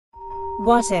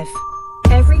What if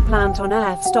every plant on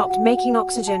Earth stopped making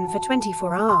oxygen for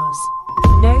 24 hours?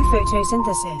 No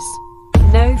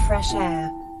photosynthesis, no fresh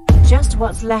air, just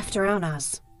what's left around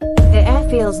us. The air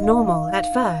feels normal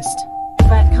at first,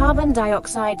 but carbon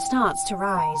dioxide starts to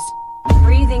rise.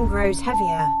 Breathing grows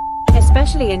heavier,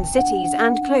 especially in cities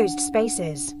and closed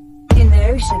spaces. In the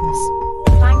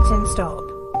oceans, plankton stop,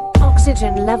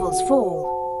 oxygen levels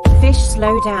fall, fish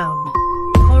slow down,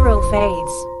 coral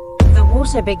fades, the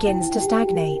water begins to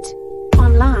stagnate.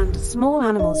 On land, small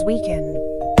animals weaken,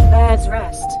 birds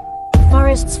rest,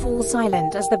 forests fall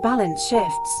silent as the balance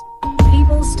shifts.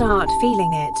 People start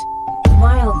feeling it.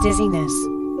 Mild dizziness,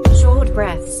 short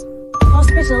breaths,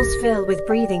 hospitals fill with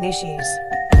breathing issues,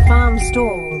 farms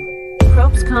stall,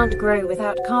 crops can't grow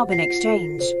without carbon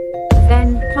exchange.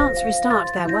 Then, plants restart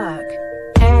their work,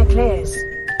 air clears,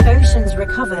 oceans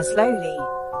recover slowly.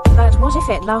 But what if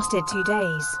it lasted 2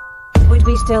 days? Would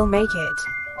we still make it?